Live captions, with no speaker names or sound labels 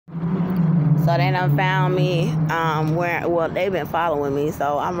So they done found me well, they've been following me.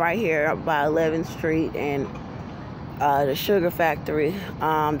 So I'm right here by 11th Street and the Sugar Factory.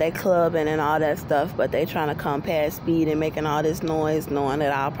 They clubbing and all that stuff, but they trying to come past speed and making all this noise, knowing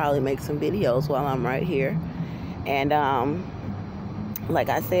that I'll probably make some videos while I'm right here. And like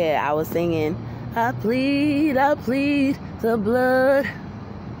I said, I was singing, I plead the blood.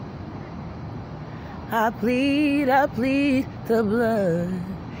 I plead the blood.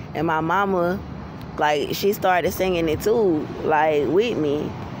 And my mama, like, she started singing it too, like, with me.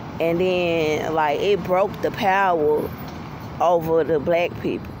 And then, like, it broke the power over the black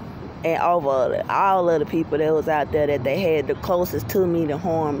people and over all of the people that was out there that they had the closest to me to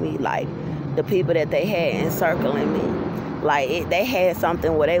harm me, like, the people that they had encircling me. Like, they had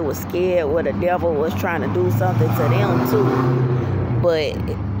something where they was scared, where the devil was trying to do something to them too. But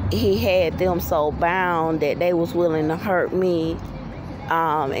he had them so bound that they was willing to hurt me.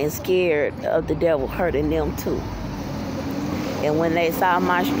 And scared of the devil hurting them too. And when they saw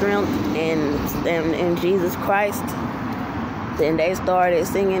my strength in Jesus Christ, then they started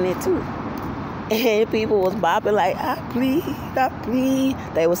singing it too. And people was bopping like, I plead.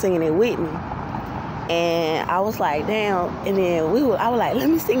 They were singing it with me. And I was like, damn. And then I was like, let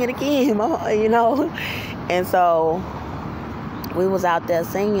me sing it again, you know. And so we was out there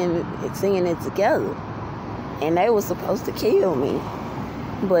singing it together. And they was supposed to kill me.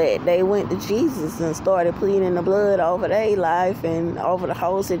 But they went to Jesus and started pleading the blood over their life and over the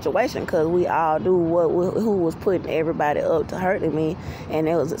whole situation, because we all knew who was putting everybody up to hurting me. And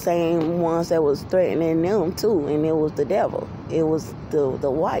it was the same ones that was threatening them too. And it was the devil. It was the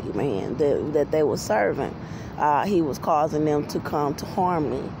white man that they were serving. He was causing them to come to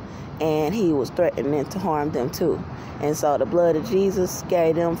harm me. And he was threatening to harm them too. And so the blood of Jesus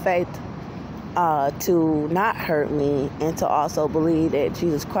gave them faith to not hurt me, and to also believe that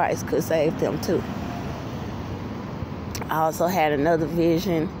Jesus Christ could save them too. I also had another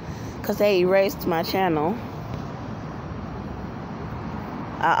vision, because they erased my channel.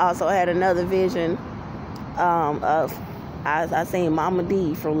 I also had another vision of I seen Mama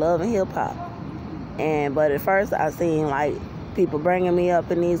D from Love and Hip Hop, but at first I seen like people bringing me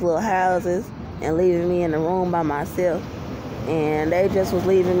up in these little houses and leaving me in the room by myself. And they just was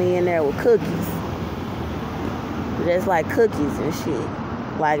leaving me in there with cookies. Just like cookies and shit.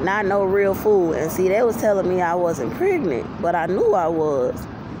 Like, not no real food. And see, they was telling me I wasn't pregnant, but I knew I was.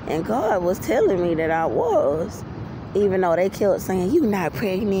 And God was telling me that I was. Even though they kept saying, you not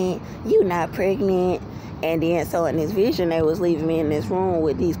pregnant. And then, so in this vision, they was leaving me in this room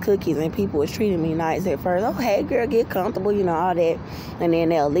with these cookies, and people was treating me nice at first. Oh, hey, girl, get comfortable, all that. And then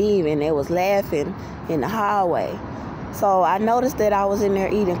they'll leave, and they was laughing in the hallway. So I noticed that I was in there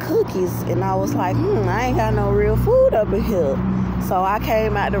eating cookies, and I was like, I ain't got no real food up in here. So I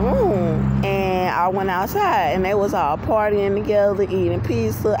came out the room, and I went outside, and they was all partying together, eating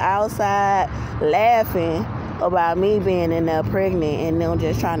pizza outside, laughing about me being in there pregnant, and them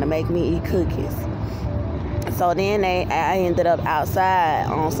just trying to make me eat cookies. So then I ended up outside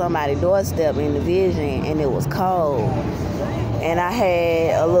on somebody's doorstep in the vision, and it was cold. And I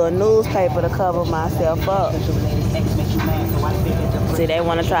had a little newspaper to cover myself up. See, they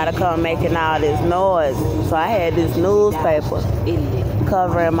want to try to come making all this noise. So I had this newspaper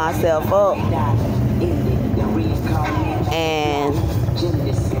covering myself up. And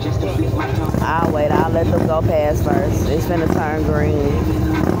I'll let them go past first. It's finna turn green.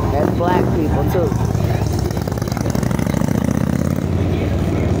 That's black people too.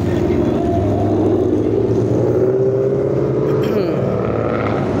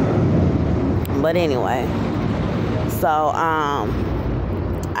 But anyway, so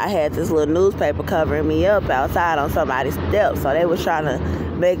I had this little newspaper covering me up outside on somebody's steps. So they was trying to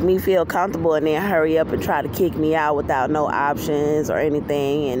make me feel comfortable and then hurry up and try to kick me out without no options or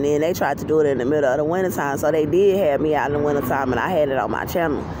anything. And then they tried to do it in the middle of the wintertime. So they did have me out in the wintertime, and I had it on my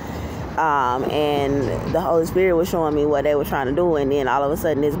channel. And the Holy Spirit was showing me what they were trying to do. And then all of a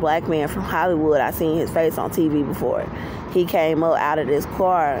sudden, this black man from Hollywood, I seen his face on TV before. He came up out of this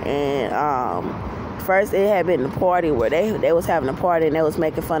car, and first it had been the party where they was having a party, and they was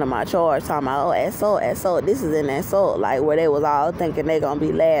making fun of my charge, talking about, assault, this is an assault, like where they was all thinking they gonna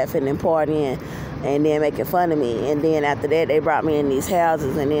be laughing and partying and then making fun of me. And then after that, they brought me in these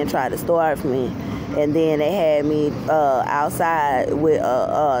houses and then tried to starve me. And then they had me outside with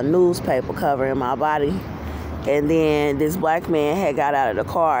a newspaper covering my body. And then this black man had got out of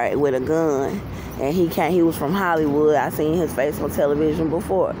the car with a gun. And he was from Hollywood. I seen his face on television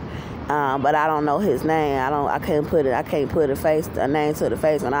before. But I don't know his name. I can't put a name to the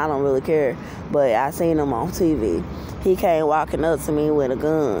face, and I don't really care. But I seen him on TV. He came walking up to me with a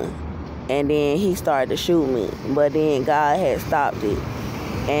gun. and then he started to shoot me. But then God had stopped it.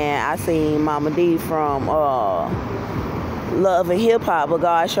 And I seen Mama D from Love and Hip Hop, but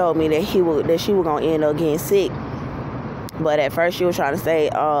God showed me that she was gonna end up getting sick. But at first she was trying to say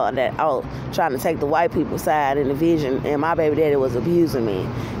trying to take the white people's side in the vision, and my baby daddy was abusing me,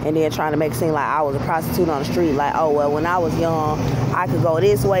 and then trying to make it seem like I was a prostitute on the street. Like, oh well, when I was young, I could go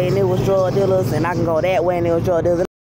this way and it was drug dealers, and I can go that way and it was drug dealers.